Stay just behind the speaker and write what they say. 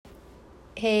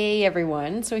Hey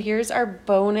everyone, so here's our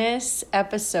bonus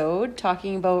episode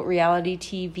talking about reality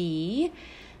TV.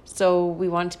 So we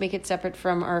want to make it separate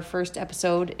from our first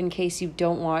episode in case you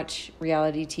don't watch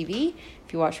reality TV.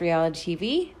 If you watch reality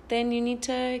TV, then you need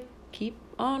to keep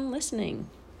on listening.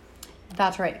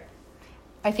 That's right.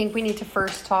 I think we need to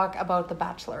first talk about The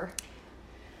Bachelor.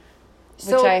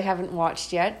 Which I haven't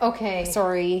watched yet. Okay.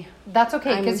 Sorry. That's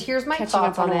okay, because here's my thoughts on it.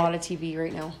 Catching up on a lot of TV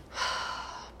right now.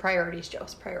 Priorities,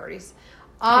 Jose, priorities.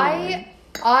 I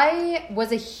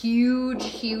was a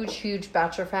huge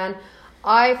Bachelor fan.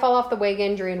 I fell off the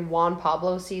wagon during Juan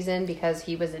Pablo's season because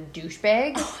he was a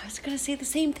douchebag. Oh, I was going to say the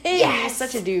same thing. Yes!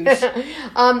 Such a douche.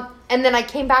 And then I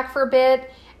came back for a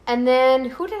bit. And then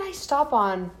who did I stop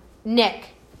on?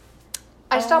 Nick.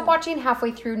 I stopped watching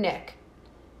halfway through Nick.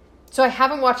 So I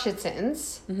haven't watched it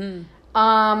since.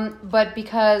 Mm-hmm. But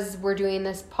because we're doing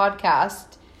this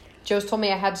podcast, Joe's told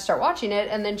me I had to start watching it,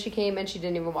 and then she came and she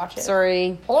didn't even watch it.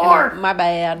 Sorry. My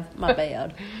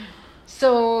bad.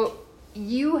 So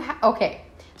okay.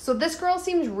 So this girl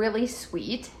seems really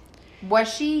sweet.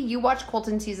 Was she? You watched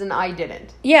Colton season, I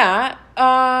didn't. Yeah,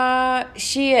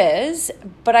 she is,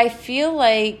 but I feel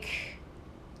like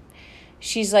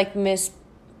she's like Miss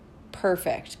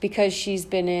Perfect because she's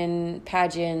been in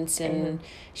pageants and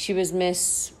she was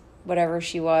Miss whatever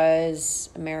she was,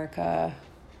 America.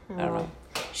 I don't know.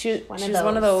 She was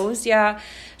one of those, yeah.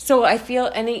 So I feel,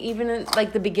 and even in,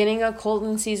 like the beginning of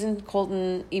Colton season,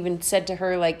 Colton even said to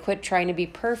her, like, quit trying to be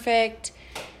perfect,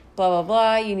 blah, blah,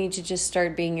 blah. You need to just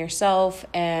start being yourself.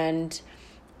 And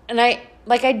I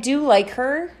do like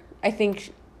her. I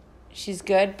think she's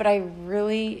good, but I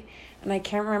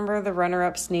can't remember the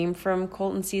runner-up's name from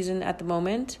Colton season at the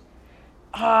moment.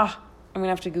 I'm going to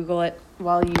have to Google it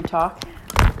while you talk.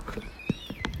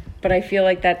 But I feel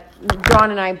like that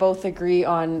John and I both agree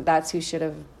on that's who should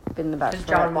have been the Bachelor.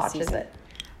 John watches it.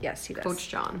 Yes, he does. Coach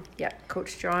John. Yeah,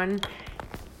 Coach John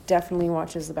definitely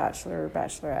watches The Bachelor or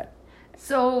Bachelorette.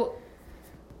 So,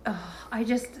 I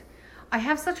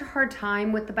have such a hard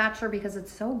time with The Bachelor because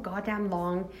it's so goddamn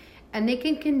long and they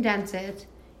can condense it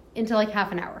into like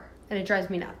half an hour and it drives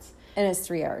me nuts. And it's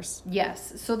 3 hours.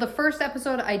 Yes. So the first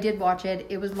episode, I did watch it.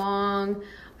 It was long.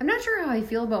 I'm not sure how I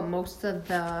feel about most of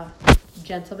the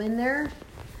gentlemen there,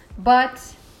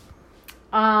 but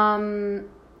I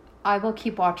will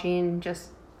keep watching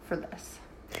just for this.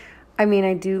 I mean,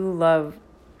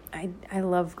 I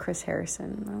love Chris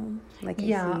Harrison though. Like,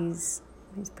 yeah, he's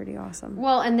pretty awesome.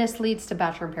 Well, and this leads to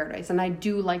Bachelor in Paradise, and I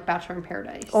do like Bachelor in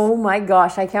Paradise. Oh my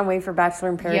gosh, I can't wait for Bachelor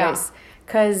in Paradise.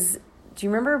 Because do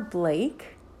you remember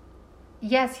Blake?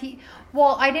 Yes,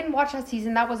 well, I didn't watch that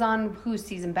season. That was on whose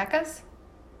season? Becca's?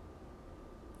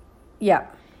 Yeah.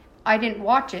 I didn't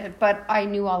watch it, but I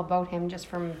knew all about him just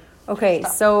from Okay,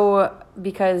 stuff. So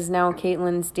because now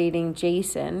Caitlin's dating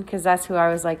Jason, because that's who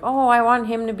I was like, oh, I want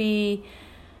him to be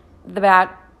the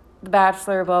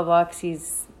Bachelor, blah, blah, because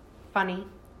he's funny.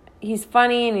 He's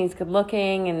funny and he's good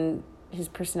looking and his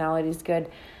personality is good.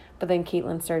 But then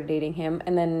Caitlin started dating him.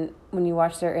 And then when you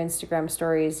watch their Instagram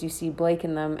stories, you see Blake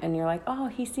in them and you're like, oh,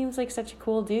 he seems like such a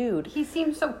cool dude. He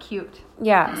seems so cute.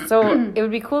 Yeah, so it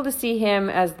would be cool to see him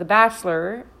as the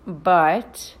Bachelor,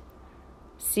 but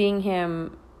seeing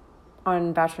him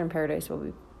on Bachelor in Paradise will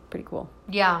be pretty cool.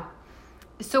 Yeah.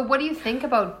 So what do you think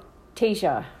about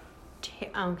Tayshia?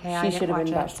 Okay, she should have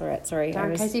been Bachelorette. Sorry, I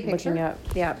was looking up.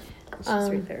 Yeah, she's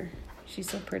right there. She's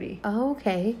so pretty. Oh,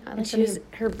 okay. And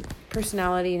her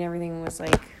personality and everything was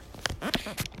like,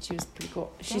 she was pretty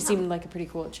cool. She seemed like a pretty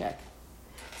cool chick.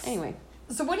 Anyway.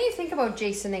 So what do you think about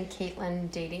Jason and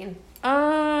Caitlin dating?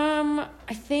 I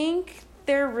think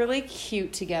they're really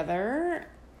cute together.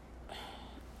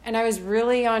 And I was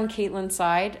really on Caitlin's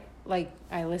side. Like,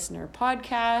 I listen to her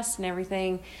podcast and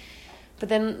everything. But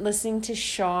then listening to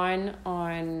Sean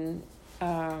on,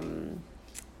 I'm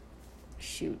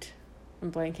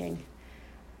blanking.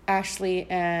 Ashley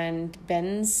and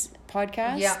Ben's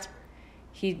podcast. Yeah.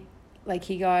 He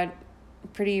got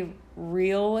pretty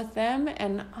real with them.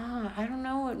 And, I don't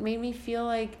know, it made me feel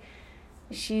like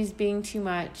she's being too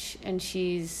much. And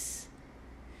she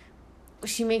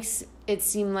makes it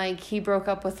seem like he broke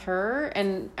up with her.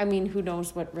 And, I mean, who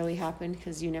knows what really happened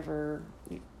because you never,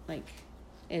 like...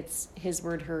 It's his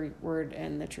word, her word,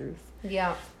 and the truth.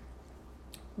 Yeah.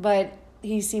 But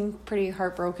he seemed pretty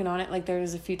heartbroken on it. Like, there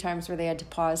was a few times where they had to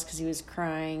pause because he was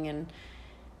crying. And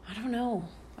I don't know.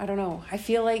 I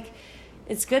feel like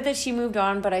it's good that she moved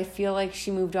on, but I feel like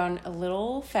she moved on a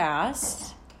little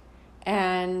fast.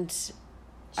 And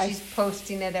she's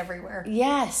posting it everywhere.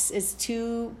 Yes, it's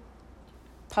too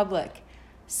public.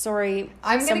 Sorry,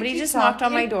 somebody just knocked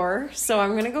on my door, so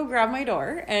I'm going to go grab my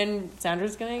door, and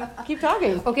Sandra's going to keep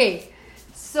talking. Okay,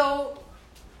 So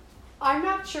I'm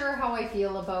not sure how I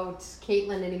feel about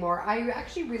Caitlyn anymore. I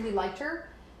actually really liked her,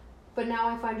 but now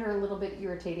I find her a little bit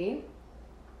irritating.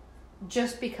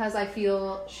 Just because I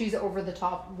feel she's over the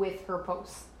top with her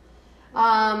posts.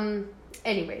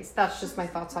 Anyways, that's just my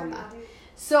thoughts on that.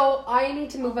 So I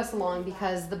need to move us along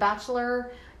because The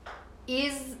Bachelor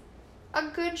is a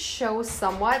good show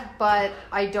somewhat, but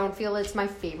I don't feel it's my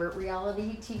favorite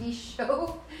reality TV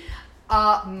show.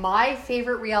 My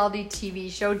favorite reality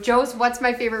TV show. Joe's, what's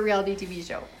my favorite reality TV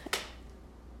show?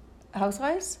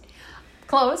 Housewives?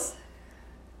 Close.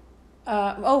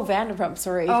 Vanderpump,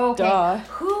 sorry. Oh, okay. Duh.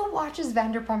 Who watches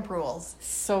Vanderpump Rules?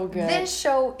 So good. This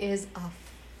show is a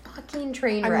fucking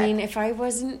train wreck. I mean, if I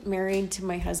wasn't married to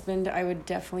my husband, I would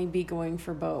definitely be going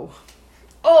for Beau.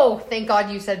 Oh, thank God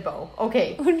you said Beau.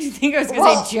 Okay. What did you think I was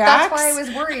going to say, Jax? That's why I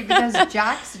was worried, because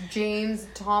Jax, James,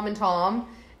 Tom, and Tom,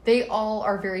 they all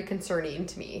are very concerning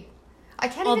to me. I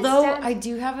can't even stand... Although, I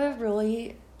do have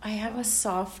I have a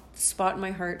soft spot in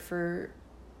my heart for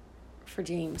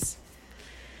James.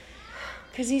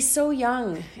 Because he's so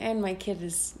young, and my kid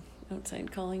is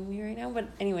outside calling me right now. But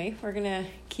anyway, we're going to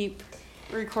keep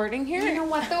recording here. You know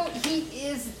what, though? He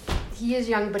is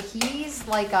young, but he's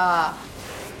like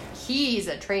he's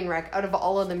a train wreck. Out of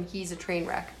all of them, he's a train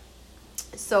wreck.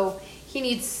 So he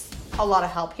needs a lot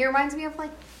of help. He reminds me of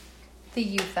like the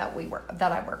youth that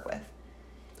I work with.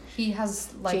 He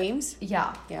has like James?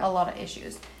 Yeah, a lot of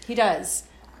issues. He does.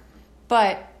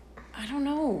 But I don't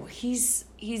know. He's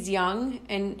young,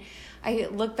 and I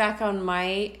look back on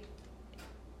my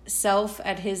self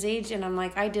at his age, and I'm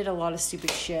like, I did a lot of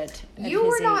stupid shit at You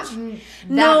his were not age. that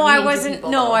mean I to wasn't.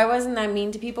 people, No, though. I wasn't that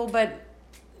mean to people, but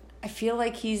I feel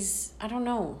like I don't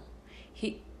know.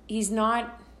 He's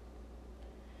not.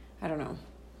 I don't know.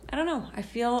 I don't know.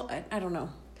 I don't know.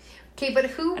 Okay, but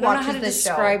who I don't know watches how to this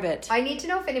describe show? it. I need to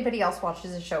know if anybody else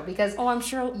watches the show, because I'm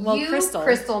sure. Well,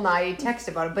 Crystal. and I text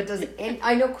about it, but and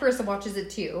I know Carissa watches it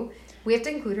too. We have to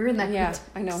include her in that. Yeah,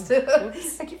 I know.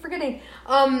 I keep forgetting.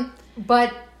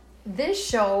 But this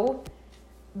show,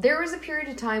 there was a period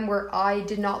of time where I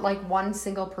did not like one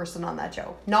single person on that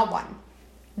show. Not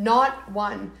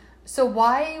one. So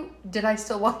why did I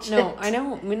still watch it? No, I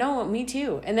know. No, me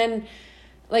too. And then,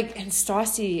 like, and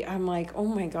Stassi, I'm like, oh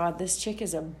my God, this chick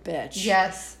is a bitch.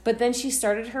 Yes. But then she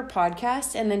started her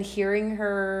podcast, and then hearing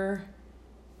her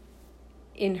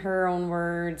in her own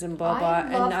words and blah, blah,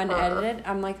 and unedited,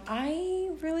 I'm like,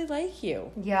 I really like you.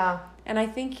 Yeah. And I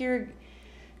think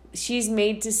she's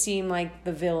made to seem like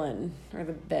the villain or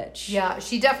the bitch. Yeah,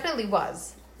 she definitely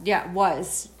was. Yeah,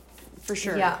 was. For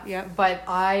sure. Yeah. But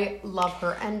I love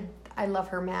her, and I love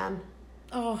her man.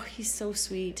 Oh, he's so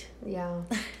sweet. Yeah.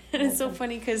 And it's so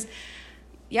funny because,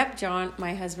 John,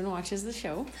 my husband, watches the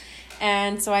show.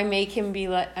 And so I make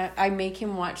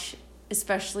him watch,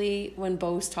 especially when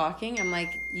Beau's talking. I'm like,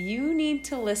 you need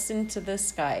to listen to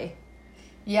this guy.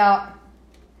 Yeah.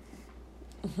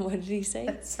 What did he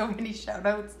say? So many shout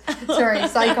outs. Sorry,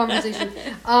 side conversation.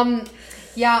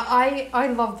 Yeah, I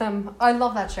love them. I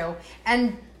love that show.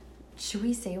 And should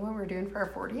we say what we're doing for our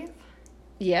 40th?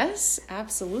 Yes,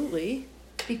 absolutely.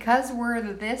 Because we're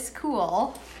this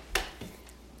cool,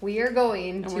 we are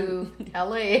going to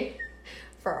LA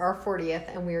for our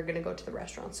 40th, and we are going to go to the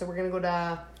restaurant. So we're going to go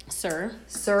to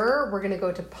Sir, we're going to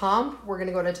go to Pump, we're going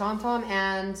to go to Tom Tom,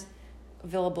 and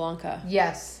Villa Blanca.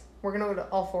 Yes, we're going to go to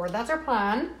all four. That's our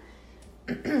plan,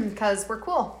 because we're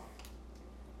cool.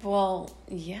 Well,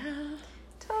 yeah.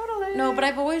 Totally. No, but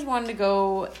I've always wanted to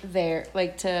go there,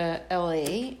 like to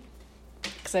LA,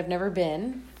 because I've never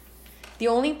been. The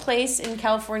only place in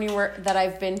California that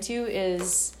I've been to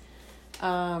is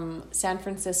San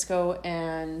Francisco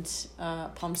and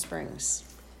Palm Springs.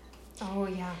 Oh,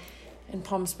 yeah. And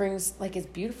Palm Springs, like, it's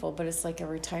beautiful, but it's like a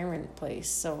retirement place,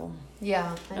 so...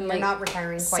 Yeah, and you're like, not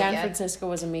retiring quite San yet. Francisco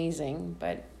was amazing,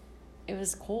 but it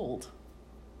was cold.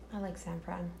 I like San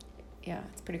Fran. Yeah,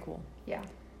 it's pretty cool. Yeah.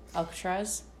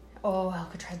 Alcatraz? Oh,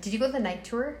 Alcatraz. Did you go to the night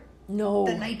tour? No.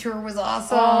 The night tour was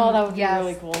awesome. Oh, that would be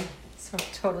really cool. So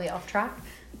totally off track.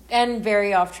 And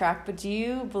very off track, but do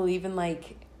you believe in,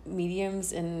 like,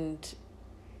 mediums and,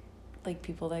 like,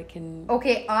 people that can...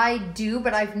 Okay, I do,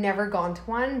 but I've never gone to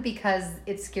one because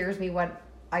it scares me what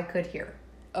I could hear.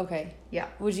 Okay. Yeah.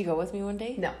 Would you go with me one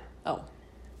day? No. Oh.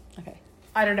 Okay.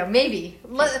 I don't know. Maybe.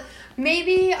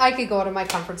 Maybe I could go out of my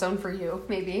comfort zone for you.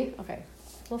 Maybe. Okay.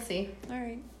 We'll see. All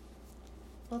right.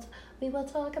 We will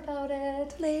talk about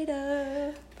it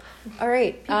Later. All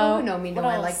right. People who know me know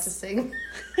I like to sing.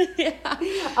 Yeah.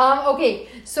 Okay,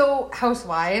 so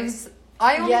Housewives.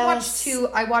 I only Yes. watched 2.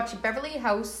 I watched Beverly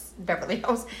Hills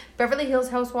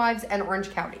Housewives, and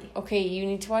Orange County. Okay, you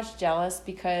need to watch Jealous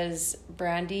because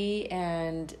Brandy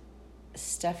and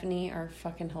Stephanie are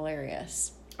fucking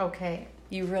hilarious. Okay.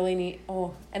 You really need.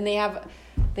 Oh, and they have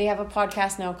a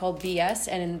podcast now called BS,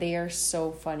 and they are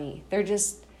so funny. They're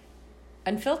just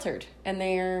unfiltered, and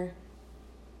they're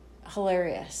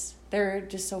hilarious. They're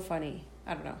just so funny.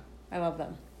 I don't know. I love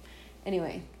them.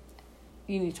 Anyway,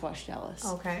 you need to watch Jealous.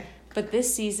 Okay. But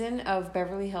this season of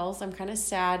Beverly Hills, I'm kind of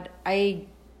sad. I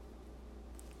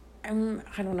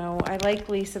don't know. I like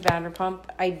Lisa Vanderpump.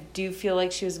 I do feel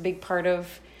like she was a big part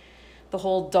of the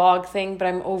whole dog thing, but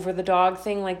I'm over the dog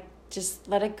thing. Like, just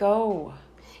let it go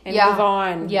and move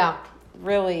on. Yeah.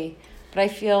 Really. But I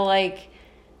feel like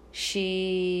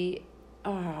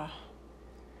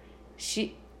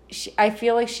I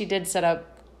feel like she did set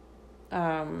up,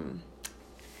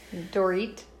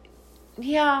 Dorit.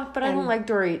 yeah, but I don't like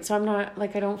Dorit, so I'm not,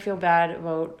 like, I don't feel bad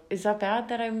about, is that bad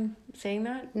that I'm saying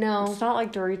that? No. It's not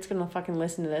like Dorit's gonna fucking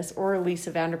listen to this, or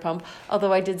Lisa Vanderpump,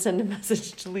 although I did send a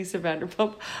message to Lisa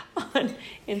Vanderpump on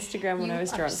Instagram when I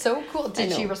was drunk. So cool.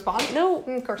 Did she respond? No.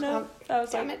 Of course no, not. That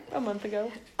was Damn like it. a month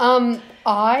ago.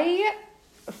 I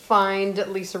find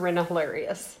Lisa Rinna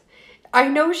hilarious. I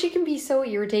know she can be so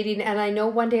irritating, and I know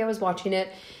one day I was watching it,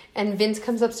 and Vince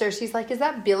comes upstairs. She's like, "Is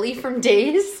that Billy from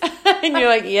Days?" And you're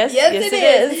like, yes, Yes, it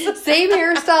is. Same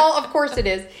hairstyle, of course it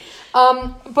is.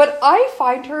 But I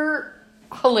find her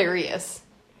hilarious.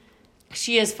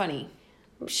 She is funny.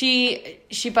 She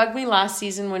bugged me last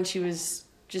season when she was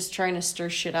just trying to stir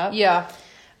shit up. Yeah.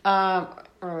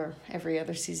 Or every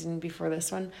other season before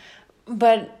this one.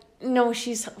 But no,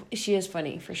 she is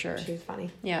funny for sure. She's funny.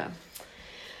 Yeah.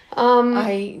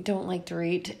 I don't like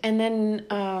Dorit. And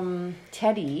then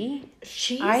Teddy.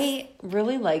 I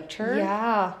really liked her.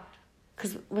 Yeah.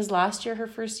 Because was last year her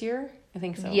first year? I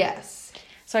think so. Yes.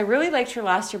 So I really liked her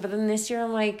last year, but then this year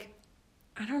I'm like,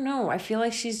 I don't know. I feel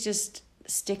like she's just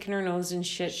sticking her nose in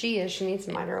shit. She is. She needs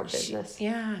to mind her own business.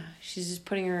 She's just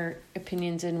putting her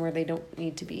opinions in where they don't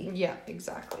need to be. Yeah,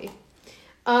 exactly.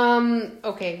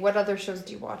 Okay, what other shows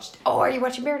do you watch? Oh, are you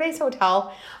watching Paradise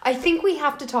Hotel? I think we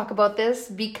have to talk about this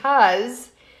because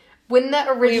when the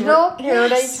original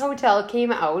Paradise Hotel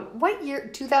came out, what year?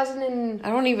 2000 and... I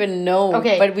don't even know.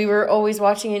 Okay. But we were always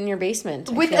watching it in your basement.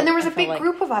 And there was a big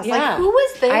group of us. Yeah. Like, who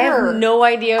was there? I have no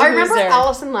idea who I remember was there.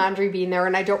 Allison Landry being there,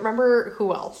 and I don't remember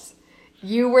who else.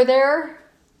 You were there.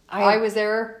 I was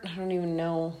there. I don't even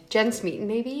know. Jen Smeaton,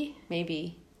 maybe?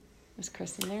 Maybe. Was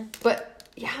Kristen there? But...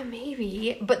 yeah,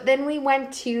 maybe. But then we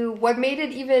went to... what made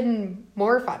it even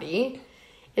more funny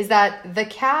is that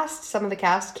some of the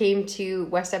cast came to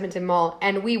West Edmonton Mall,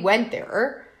 and we went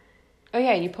there. Oh,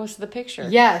 yeah, you posted the picture.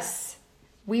 Yes.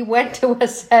 We went to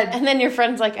West Ed. And then your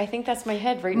friend's like, I think that's my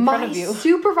head right in front of you. My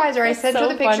supervisor, I sent her so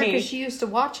the picture funny. because she used to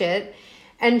watch it,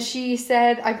 and she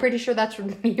said, I'm pretty sure that's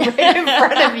me right in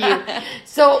front of you.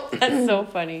 So... that's so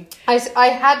funny. I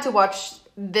had to watch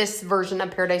this version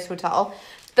of Paradise Hotel.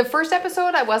 The first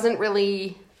episode, I wasn't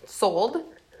really sold.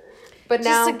 But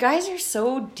now... the guys are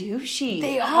so douchey.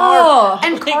 They are. Oh,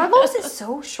 and Carlos is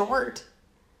so short.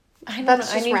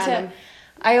 That's just random.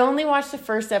 I only watched the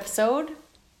first episode.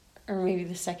 Or maybe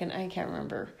the second. I can't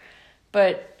remember.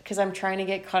 But... because I'm trying to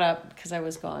get caught up because I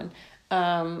was gone.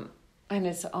 And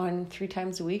it's on 3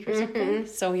 times a week or something.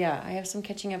 So, yeah, I have some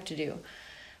catching up to do.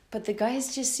 But the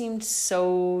guys just seemed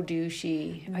so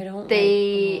douchey. I don't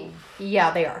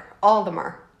Yeah, they are. All of them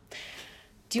are.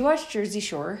 Do you watch Jersey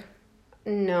Shore?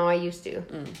 No, I used to.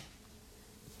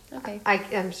 Okay.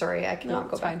 I'm sorry, I cannot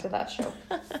go fine. back to that show.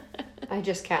 I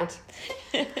just can't.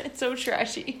 It's so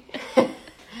trashy.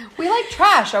 We like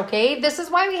trash, okay? This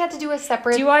is why we had to do a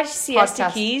separate... Do you watch Siesta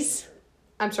podcast. Keys?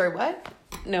 I'm sorry, what?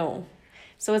 No.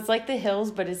 So it's like The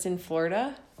Hills, but it's in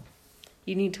Florida.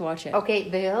 You need to watch it. Okay,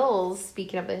 The Hills.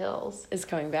 Speaking of The Hills. It's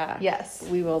coming back. Yes.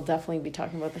 We will definitely be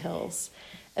talking about The Hills.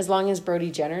 As long as Brody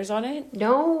Jenner's on it.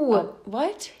 No.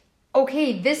 What?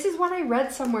 Okay, this is what I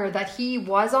read somewhere, that he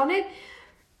was on it,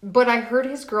 but I heard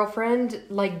his girlfriend,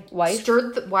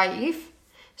 stirred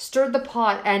the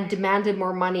pot and demanded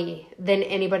more money than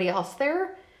anybody else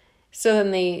there. So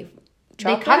then they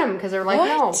cut him because they're like, what?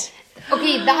 No.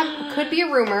 Okay, that could be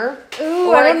a rumor.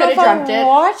 Ooh, or I don't know if dreamt I'll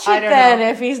watch I it don't then know.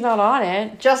 if he's not on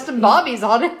it. Justin Bobby's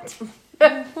on it.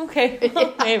 Okay,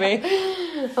 maybe.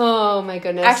 Oh my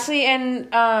goodness. Actually, and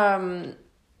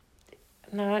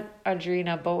not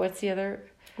Audrina, but what's the other?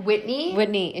 Whitney?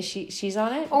 Whitney, is she's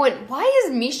on it? Oh, and why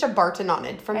is Misha Barton on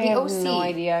it from the OC? I have no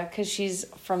idea, because she's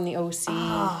from the OC.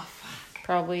 Oh, fuck.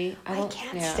 Probably. I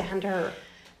can't stand her.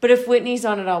 But if Whitney's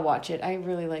on it, I'll watch it. I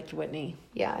really liked Whitney.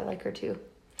 Yeah, I like her too.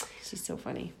 She's so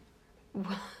funny.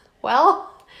 Well,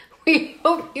 we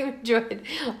hope you enjoyed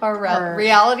our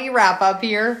reality wrap up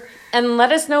here. And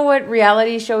let us know what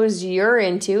reality shows you're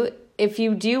into. If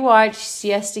you do watch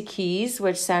Siesta Keys,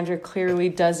 which Sandra clearly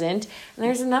doesn't. And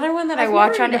there's another one that I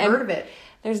watch on... I've never heard of it.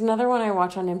 There's another one I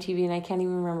watch on MTV, and I can't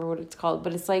even remember what it's called.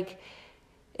 But it's like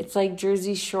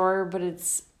Jersey Shore, but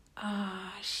it's...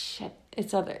 shit.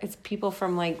 It's people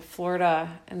from like Florida,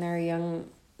 and they're a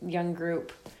young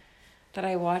group that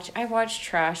I watch. I watch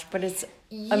trash, but it's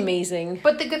amazing.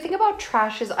 But the good thing about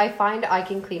trash is I find I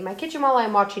can clean my kitchen while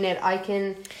I'm watching it. I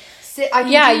can do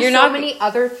many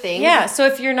other things. Yeah, so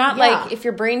if you're not like, if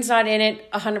your brain's not in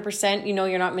it 100%,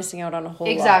 you're not missing out on a whole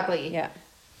lot. Exactly. Yeah.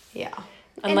 Yeah.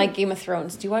 Unlike Game of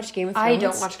Thrones. Do you watch Game of Thrones? I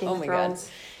don't watch Game of Thrones.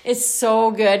 God. It's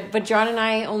so good. But John and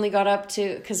I only got up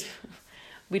to, because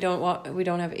we don't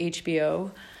have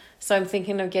HBO. So I'm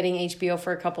thinking of getting HBO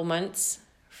for a couple months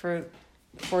for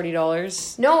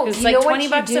 $40. No, it's you like know $20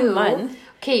 what you do? a month.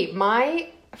 Okay, my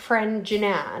friend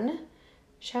Janan,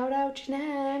 shout out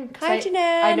Janan. Hi,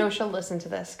 Janan. I know she'll listen to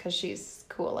this because she's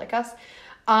cool like us.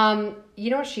 You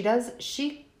know what she does?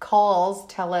 She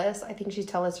calls Telus. I think she's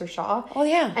Telus or Shaw. Oh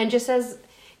yeah, and just says,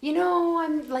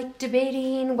 I'm like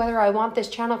debating whether I want this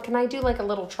channel. Can I do like a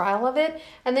little trial of it?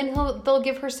 And then they'll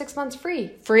give her 6 months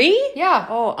free. Free? Yeah.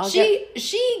 Oh,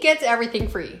 she gets everything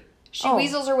free. She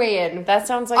weasels her way in. That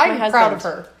sounds like my husband. I'm proud of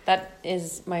her. That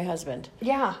is my husband.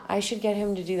 Yeah. I should get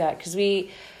him to do that because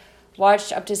we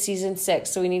watched up to season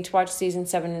 6, so we need to watch season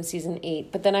 7 and season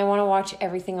 8. But then I want to watch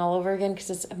everything all over again because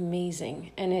it's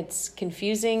amazing and it's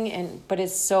confusing but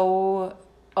it's so.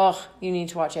 You need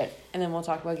to watch it, and then we'll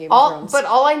talk about Game of Thrones. But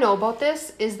all I know about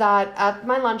this is that at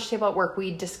my lunch table at work,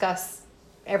 we discuss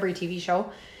every TV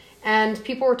show, and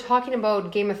people were talking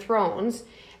about Game of Thrones,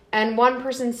 and one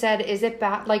person said, "Is it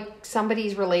bad? Like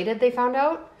somebody's related?" They found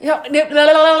out. I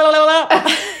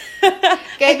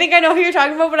think I know who you're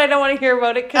talking about, but I don't want to hear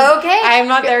about it because I'm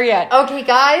not there yet. Okay,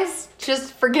 guys,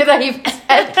 just forget I even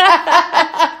said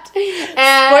that.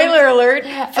 And spoiler alert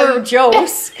for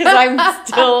Jose, because I'm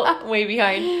still way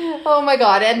behind. Oh my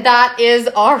god, and that is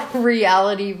our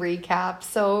reality recap.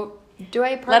 So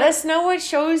let us know what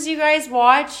shows you guys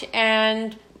watch,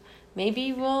 and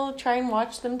maybe we'll try and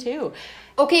watch them too.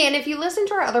 Okay, and if you listen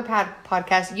to our other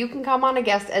podcast, you can come on a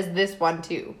guest as this one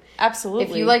too. Absolutely.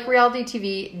 If you like reality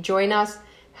TV, join us.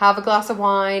 Have a glass of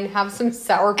wine. Have some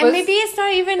sourpuss. And maybe it's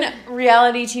not even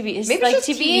reality TV. It's maybe like it's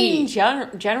TV in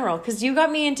general. Because you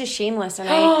got me into Shameless, and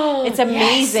it's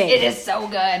amazing. Yes, it is so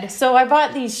good. So I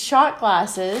bought these shot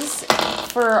glasses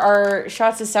for our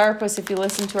shots of sourpuss. If you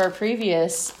listen to our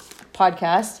previous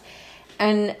podcast,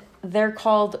 and they're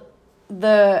called.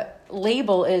 The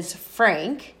label is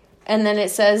Frank, and then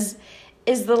it says,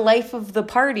 "Is the life of the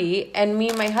party." And me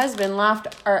and my husband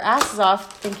laughed our asses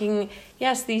off, thinking,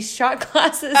 yes, these shot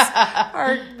glasses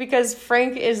are because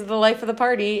Frank is the life of the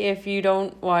party. If you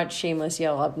don't watch Shameless,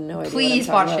 you'll have no idea. Please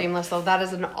watch Shameless, though. That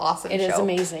is an awesome show. It is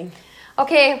amazing.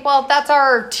 Okay, well, that's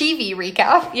our TV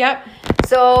recap. Yep.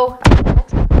 So,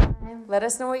 let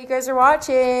us know what you guys are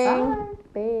watching.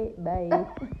 Bye. Bye. Bye.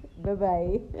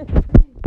 Bye-bye.